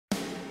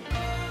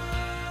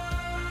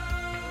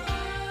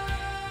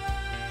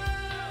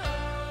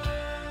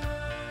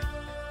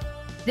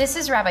This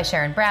is Rabbi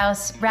Sharon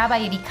Brous,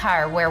 Rabbi at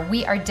Ikar, where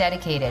we are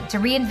dedicated to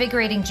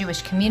reinvigorating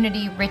Jewish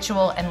community,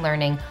 ritual, and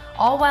learning,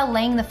 all while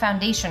laying the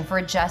foundation for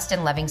a just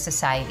and loving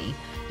society.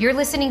 You're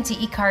listening to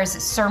Ikar's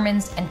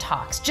sermons and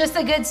talks, just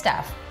the good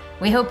stuff.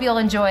 We hope you'll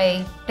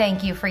enjoy.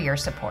 Thank you for your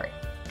support.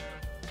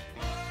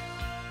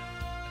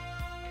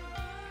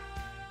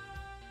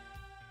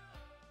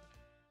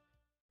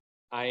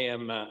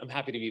 I'm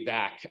happy to be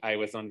back. I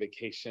was on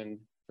vacation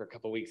for a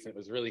couple weeks and it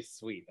was really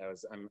sweet.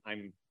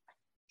 I'm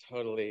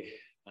totally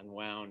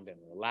unwound and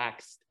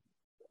relaxed.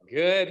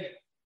 Good.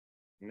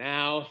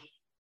 Now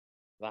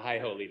the high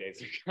holy days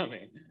are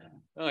coming.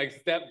 I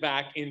step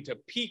back into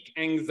peak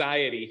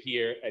anxiety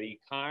here at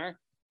Ikar,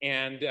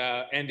 and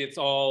it's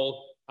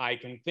all I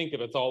can think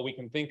of. It's all we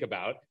can think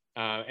about,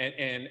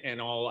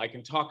 and all I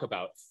can talk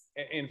about.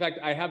 In fact,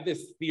 I have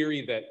this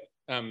theory that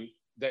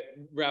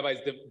rabbis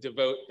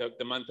devote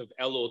the month of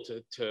Elul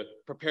to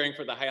preparing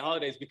for the high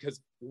holidays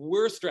because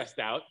we're stressed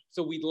out,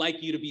 so we'd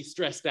like you to be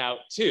stressed out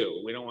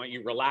too. We don't want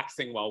you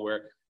relaxing while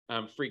we're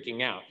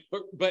freaking out.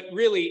 But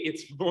really,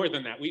 it's more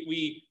than that.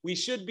 We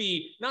should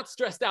be not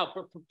stressed out,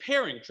 but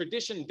preparing.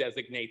 Tradition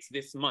designates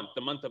this month,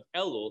 the month of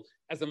Elul,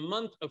 as a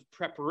month of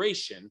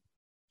preparation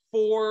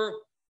for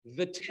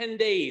the 10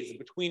 days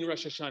between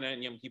Rosh Hashanah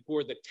and Yom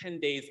Kippur, the 10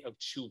 days of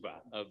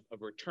tshuva, of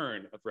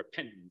return, of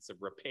repentance, of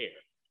repair.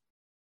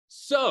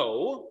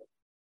 So,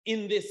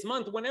 in this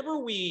month, whenever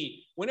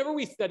we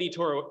study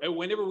Torah,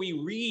 whenever we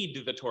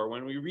read the Torah,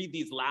 when we read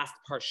these last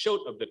parshot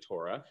of the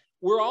Torah,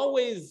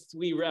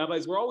 we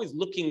rabbis, we're always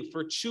looking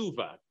for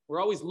tshuva. We're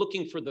always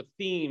looking for the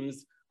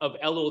themes of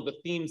Elul, the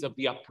themes of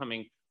the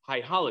upcoming high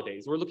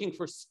holidays. We're looking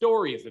for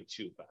stories of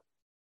tshuva.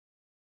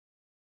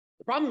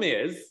 The problem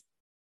is,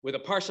 with a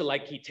parsha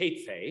like Ki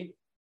Teitzei,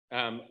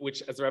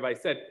 which, as Rabbi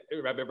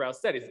Brous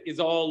said, is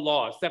all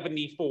laws,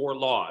 74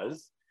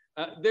 laws.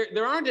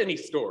 There aren't any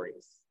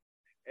stories.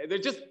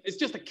 It's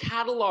just a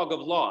catalog of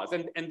laws,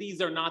 and these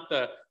are not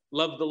the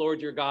love the Lord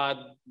your God,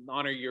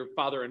 honor your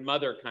father and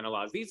mother kind of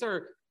laws.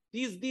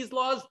 These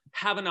laws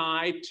have an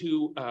eye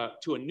to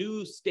a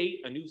new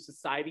state, a new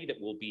society that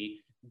will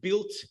be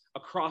built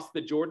across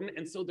the Jordan,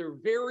 and so they're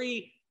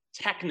very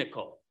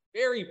technical,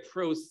 very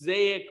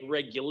prosaic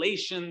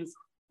regulations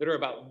that are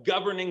about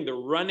governing the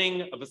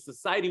running of a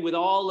society with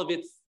all of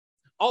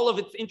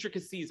its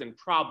intricacies and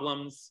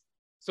problems.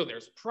 So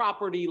there's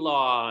property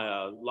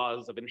law,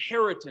 laws of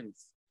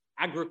inheritance,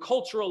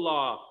 agricultural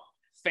law,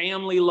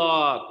 family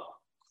law,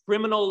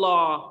 criminal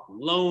law,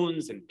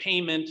 loans and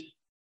payment.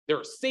 There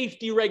are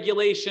safety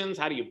regulations,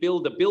 how do you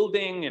build a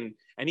building,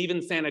 and even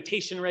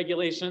sanitation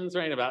regulations,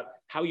 right, about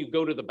how you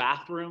go to the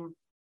bathroom.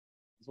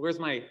 So where's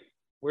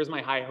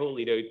my high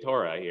holy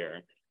Torah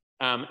here?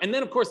 And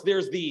then of course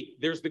there's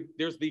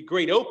the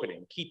great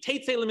opening. Ki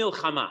teitzei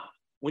lemilchama.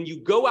 When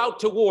you go out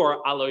to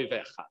war, al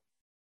oivecha.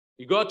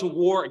 You go out to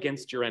war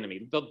against your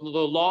enemy. The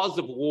laws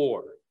of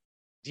war,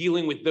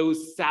 dealing with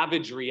those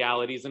savage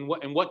realities and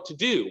what to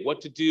do.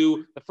 What to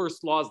do. The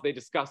first laws they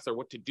discuss are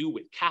what to do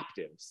with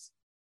captives.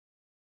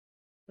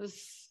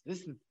 This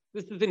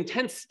is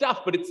intense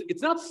stuff, but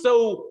it's not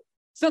so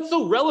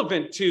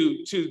relevant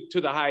to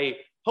the high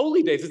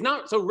holy days. It's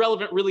not so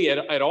relevant really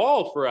at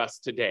all for us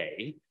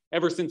today.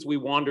 Ever since we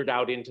wandered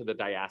out into the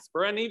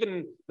diaspora, and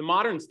even the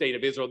modern state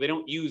of Israel, they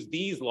don't use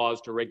these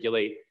laws to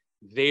regulate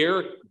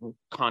their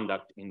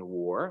conduct in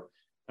war.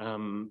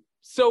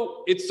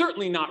 So it's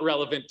certainly not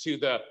relevant to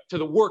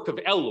the work of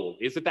Elul.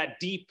 Is it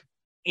that deep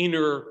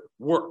inner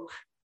work?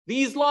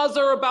 These laws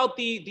are about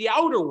the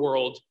outer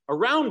world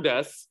around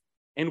us,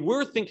 and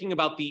we're thinking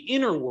about the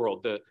inner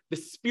world, the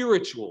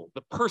spiritual,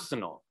 the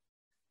personal.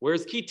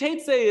 Whereas Ki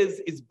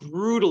Teitzei is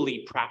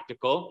brutally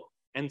practical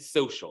and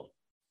social.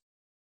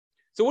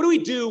 So what do we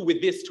do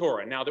with this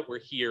Torah now that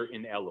we're here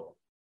in Elul?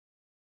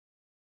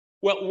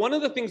 Well, one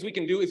of the things we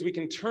can do is we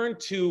can turn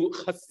to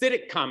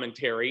Hasidic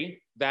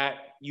commentary, that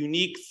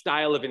unique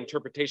style of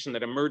interpretation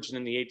that emerged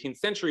in the 18th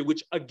century,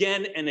 which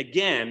again and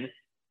again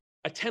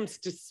attempts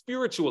to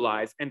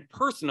spiritualize and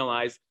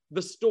personalize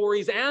the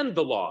stories and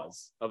the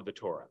laws of the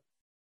Torah.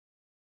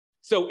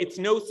 So it's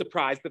no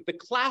surprise that the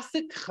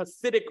classic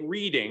Hasidic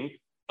reading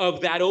of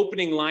that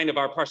opening line of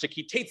our parsha,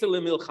 Ki teitzei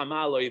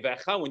lemilchama lo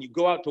oivecha, when you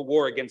go out to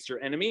war against your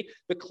enemy,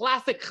 the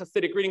classic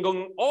Hasidic reading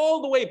going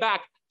all the way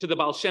back to the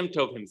Baal Shem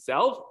Tov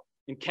himself,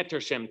 in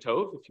Keter Shem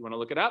Tov, if you want to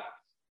look it up,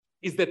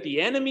 is that the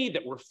enemy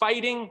that we're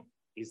fighting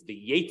is the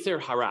Yetzer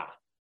Hara,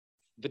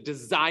 the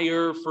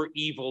desire for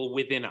evil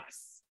within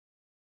us.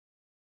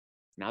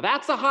 Now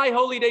that's a high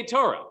holy day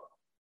Torah.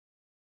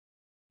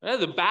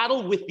 The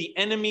battle with the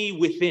enemy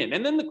within.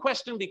 And then the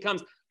question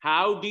becomes,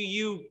 how do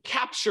you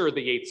capture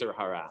the Yetzer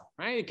Hara,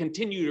 right?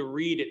 Continue to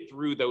read it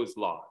through those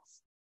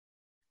laws.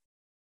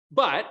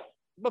 But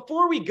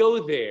before we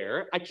go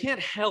there, I can't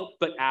help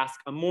but ask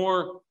a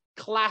more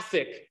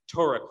classic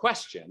Torah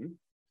question,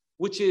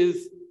 which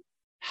is,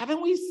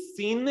 haven't we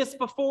seen this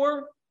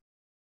before?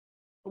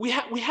 We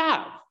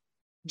have.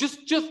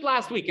 Just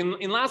last week,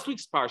 in last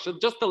week's parsha,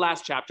 just the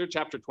last chapter,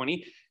 chapter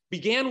 20,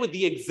 began with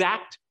the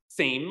exact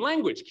same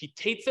language. Ki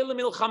teitzei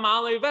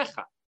lemilchama lo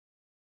oivecha.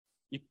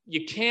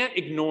 You can't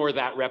ignore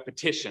that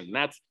repetition.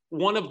 That's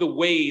one of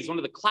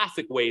the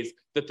classic ways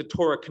that the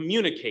Torah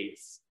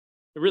communicates.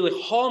 The really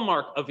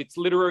hallmark of its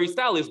literary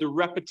style is the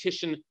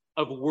repetition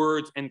of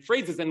words and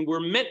phrases, and we're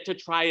meant to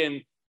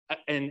try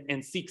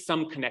and seek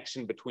some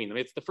connection between them.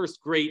 It's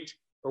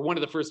one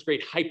of the first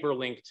great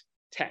hyperlinked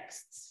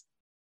texts.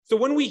 So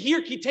when we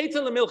hear Ki Teitze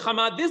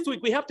Lemilchama this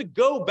week, we have to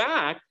go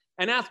back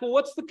and ask, well,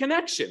 what's the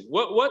connection?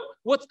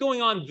 What's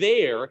going on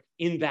there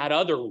in that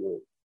other war?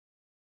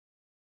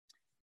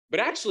 But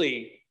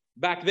actually,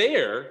 back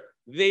there,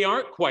 they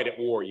aren't quite at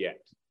war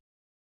yet.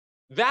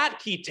 That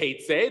Ki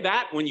Teitze,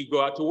 that when you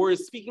go out to war,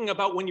 is speaking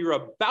about when you're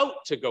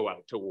about to go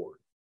out to war.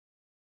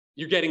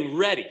 You're getting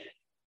ready.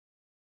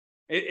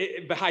 When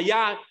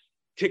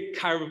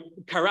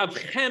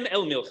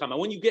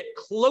you get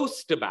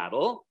close to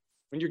battle,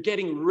 when you're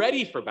getting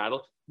ready for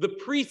battle, the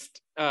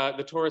priest,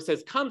 the Torah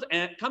says, comes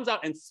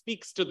out and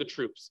speaks to the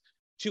troops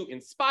to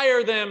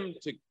inspire them,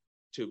 to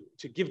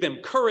give them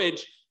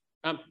courage.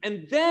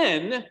 And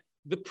then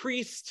the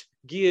priest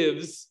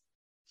gives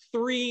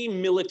 3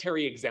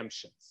 military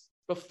exemptions.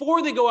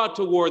 Before they go out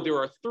to war, there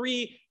are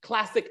 3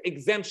 classic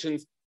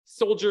exemptions,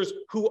 soldiers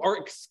who are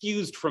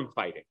excused from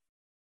fighting.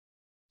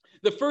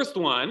 The first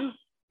one,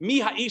 Mi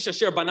ha'ish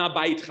asher bana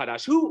bayit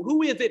chadash.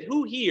 Who is it,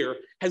 who here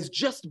has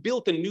just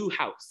built a new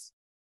house,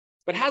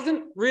 but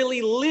hasn't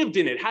really lived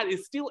in it,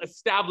 is still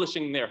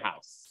establishing their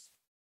house?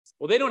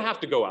 Well, they don't have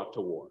to go out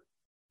to war.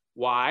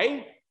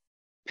 Why?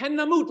 Pen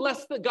namut,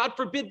 lest, God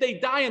forbid, they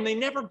die and they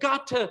never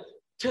got to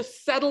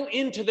settle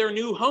into their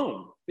new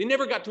home. They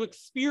never got to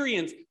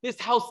experience this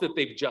house that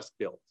they've just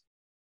built.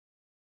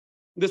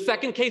 The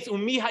second case,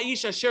 Umi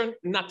ha'ish asher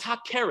nata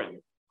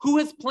keren. Who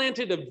has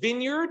planted a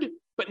vineyard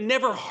but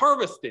never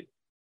harvested?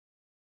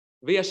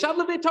 V'yashav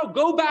lebeto,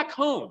 go back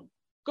home.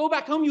 Go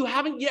back home. You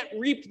haven't yet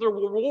reaped the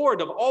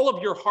reward of all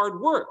of your hard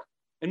work.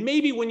 And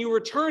maybe when you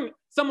return,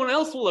 someone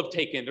else will have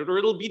taken it or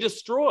it'll be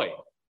destroyed.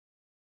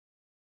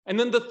 And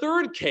then the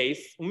third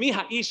case, Umi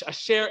ha'ish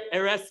asher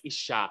eres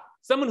isha.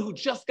 Someone who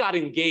just got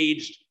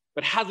engaged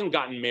but hasn't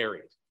gotten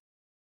married.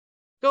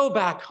 Go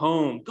back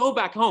home. Go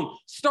back home.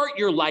 Start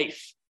your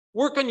life.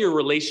 Work on your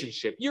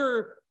relationship.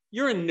 You're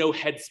in no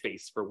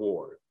headspace for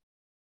war.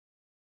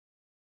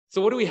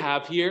 So what do we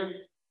have here?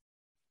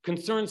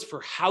 Concerns for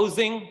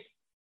housing,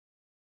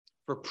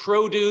 for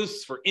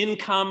produce, for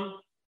income,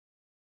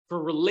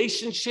 for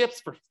relationships,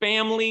 for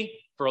family,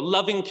 for a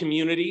loving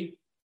community.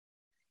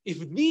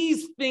 If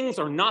these things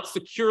are not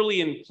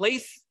securely in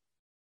place,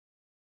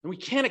 then we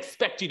can't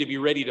expect you to be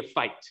ready to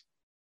fight,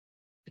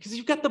 because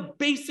you've got the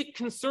basic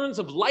concerns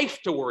of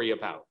life to worry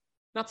about,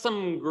 not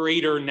some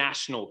greater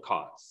national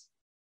cause.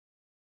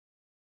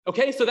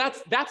 Okay, so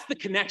that's the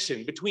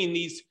connection between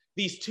these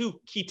 2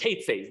 Ki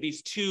Teitzes,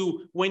 these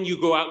 2 when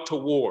you go out to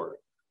war.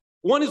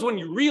 One is when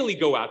you really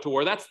go out to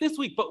war, that's this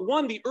week, but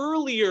the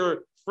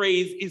earlier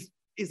phrase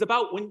is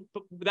about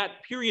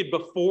that period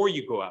before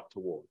you go out to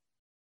war.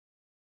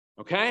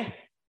 Okay?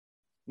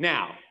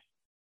 Now,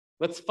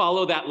 let's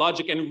follow that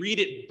logic and read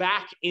it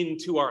back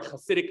into our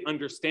Hasidic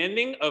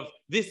understanding of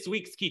this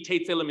week's Ki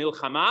Teitze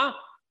Lemilchama.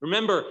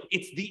 Remember,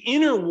 it's the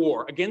inner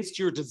war against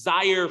your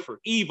desire for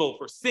evil,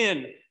 for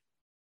sin.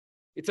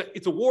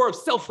 It's a war of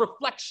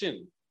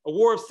self-reflection, a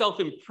war of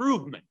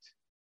self-improvement.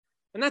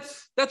 And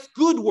that's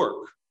good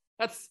work.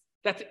 That's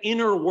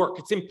inner work.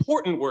 It's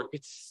important work.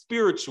 It's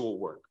spiritual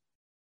work.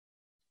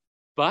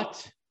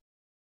 But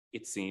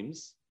it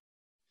seems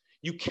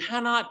you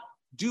cannot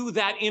do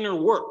that inner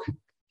work. You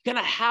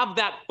cannot have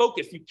that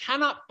focus. You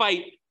cannot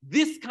fight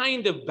this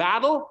kind of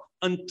battle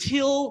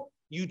until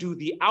you do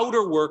the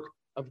outer work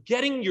of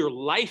getting your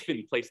life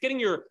in place,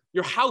 getting your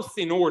house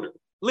in order,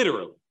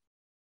 literally.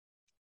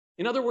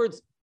 In other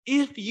words,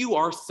 if you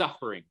are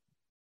suffering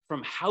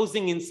from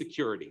housing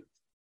insecurity,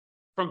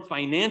 from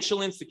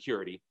financial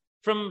insecurity,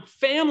 from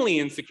family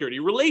insecurity,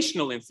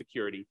 relational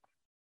insecurity,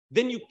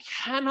 then you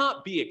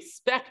cannot be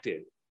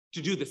expected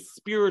to do the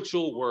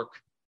spiritual work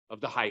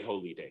of the High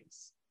Holy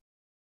Days.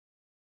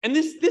 And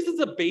this is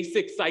a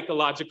basic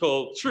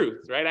psychological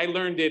truth, right? I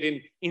learned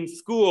it in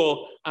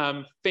school,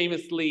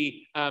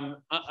 famously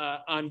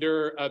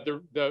under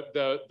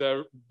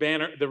the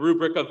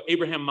rubric of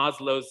Abraham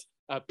Maslow's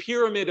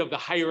pyramid of the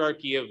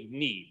hierarchy of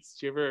needs.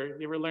 You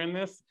ever learn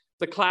this?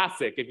 It's a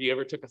classic if you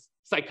ever took a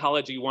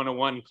psychology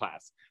 101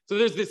 class. So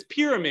there's this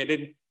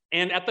pyramid,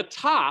 and at the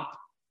top,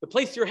 the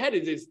place you're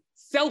headed is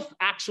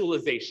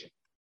self-actualization.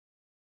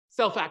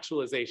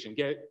 Self-actualization,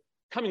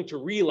 coming to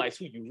realize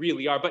who you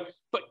really are. But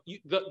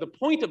the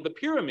point of the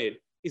pyramid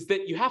is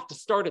that you have to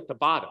start at the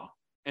bottom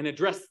and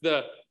address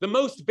the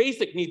most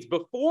basic needs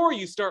before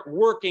you start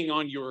working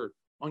on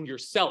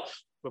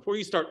yourself, before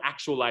you start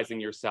actualizing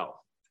yourself.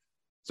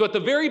 So at the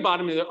very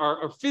bottom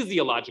are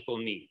physiological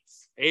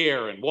needs,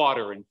 air and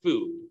water and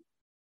food.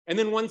 And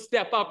then one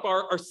step up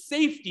are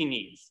safety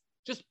needs,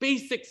 just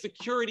basic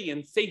security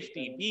and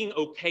safety, being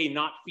okay,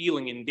 not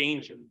feeling in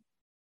danger.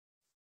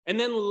 And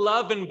then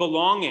love and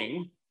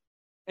belonging.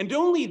 And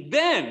only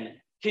then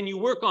can you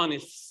work on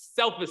his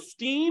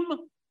self-esteem,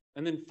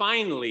 and then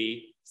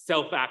finally,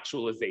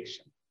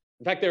 self-actualization.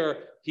 In fact,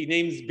 he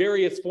names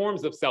various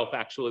forms of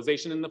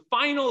self-actualization, and the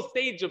final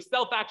stage of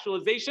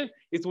self-actualization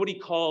is what he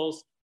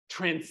calls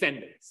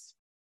transcendence.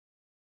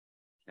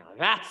 Now,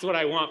 that's what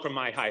I want from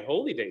my High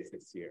Holy Days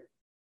this year,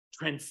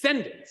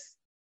 transcendence.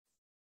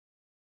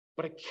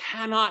 But I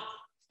cannot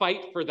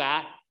fight for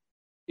that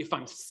if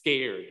I'm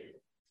scared,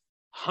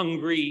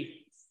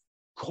 hungry,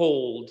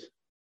 cold,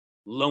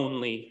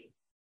 lonely.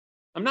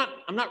 I'm not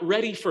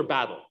ready for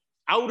battle,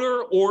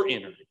 outer or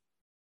inner.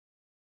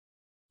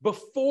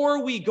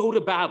 Before we go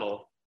to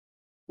battle,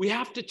 we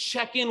have to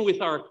check in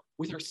with our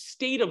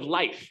state of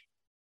life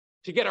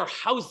to get our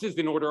houses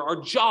in order, our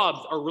jobs,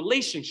 our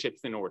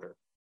relationships in order.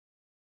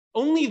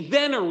 Only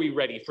then are we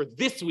ready for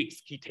this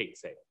week's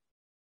Kitetse.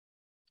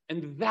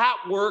 And that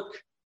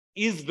work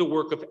is the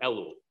work of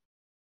Elul.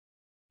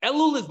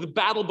 Elul is the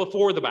battle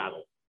before the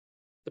battle,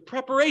 the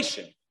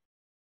preparation,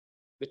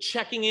 the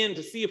checking in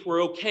to see if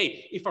we're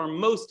okay, if our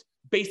most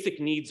basic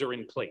needs are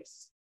in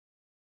place.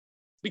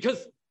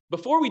 Because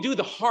before we do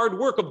the hard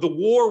work of the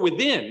war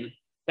within,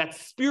 that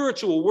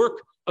spiritual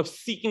work of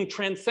seeking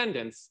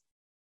transcendence,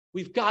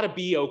 we've got to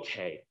be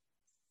okay.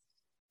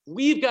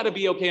 We've got to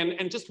be okay.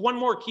 And just one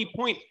more key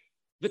point,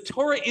 the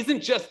Torah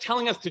isn't just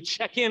telling us to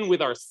check in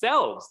with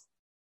ourselves.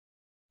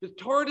 The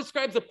Torah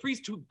describes a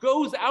priest who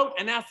goes out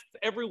and asks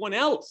everyone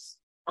else,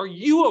 are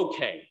you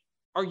okay?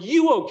 Are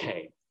you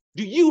okay?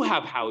 Do you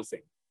have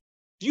housing?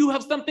 Do you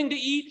have something to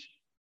eat?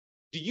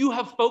 Do you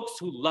have folks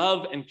who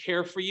love and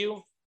care for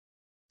you?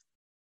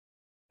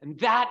 And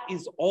that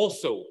is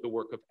also the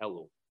work of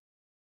Elul,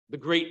 the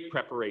great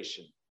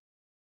preparation.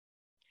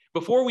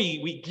 Before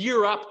we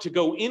gear up to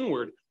go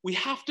inward, we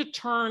have to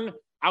turn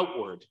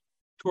outward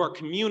to our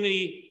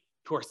community,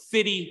 to our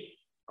city,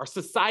 our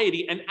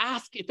society, and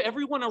ask if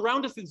everyone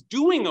around us is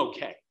doing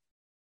okay.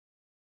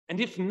 And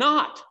if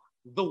not,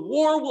 the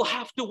war will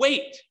have to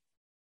wait,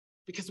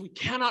 because we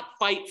cannot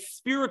fight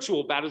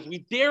spiritual battles,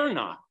 we dare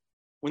not,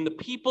 when the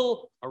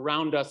people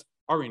around us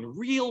are in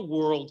real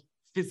world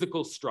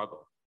physical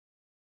struggle.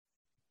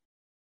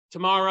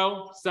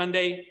 Tomorrow,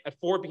 Sunday at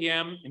 4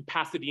 p.m. in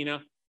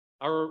Pasadena,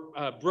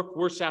 our Brooke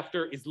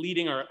Wirtschafter is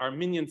leading our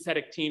Minyan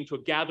Tzedek team to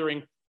a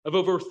gathering of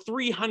over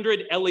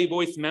 300 LA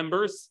Voice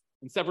members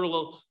and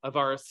several of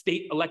our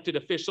state elected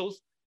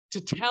officials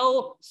to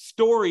tell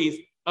stories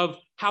of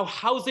how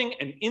housing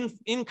and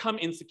income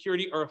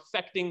insecurity are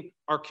affecting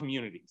our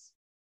communities.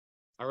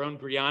 Our own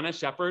Brianna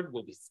Shepard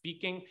will be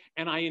speaking,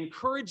 and I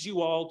encourage you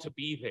all to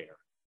be there,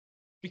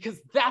 because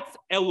that's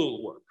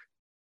Elul work.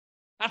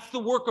 That's the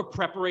work of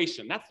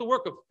preparation. That's the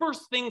work of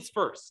first things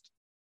first.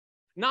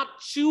 Not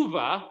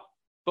tshuva,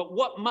 but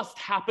what must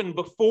happen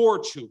before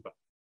tshuva.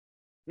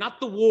 Not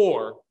the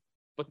war,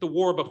 but the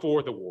war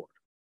before the war.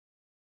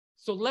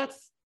 So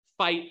let's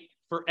fight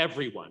for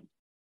everyone,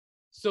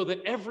 so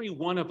that every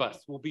one of us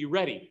will be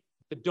ready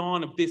at the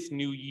dawn of this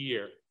new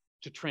year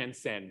to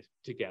transcend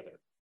together.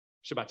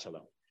 Shabbat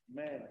Shalom.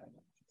 Amen.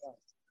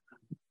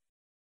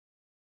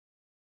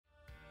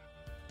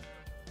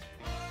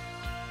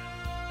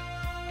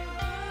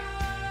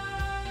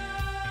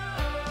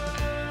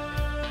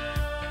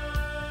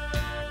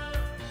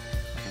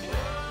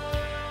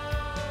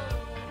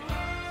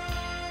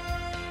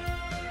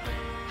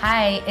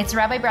 Hi, it's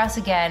Rabbi Brous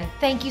again.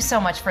 Thank you so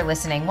much for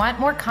listening. Want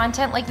more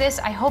content like this?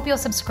 I hope you'll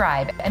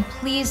subscribe. And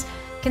please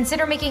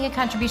consider making a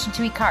contribution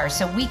to Ikar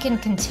so we can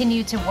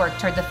continue to work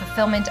toward the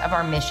fulfillment of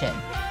our mission,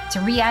 to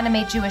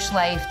reanimate Jewish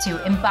life,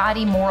 to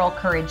embody moral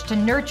courage, to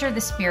nurture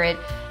the spirit,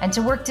 and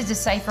to work to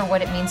decipher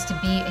what it means to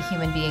be a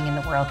human being in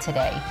the world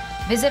today.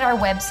 Visit our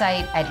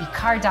website at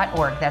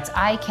ikar.org. That's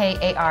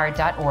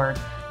IKAR.org.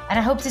 And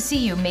I hope to see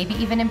you, maybe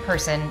even in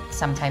person,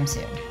 sometime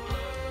soon.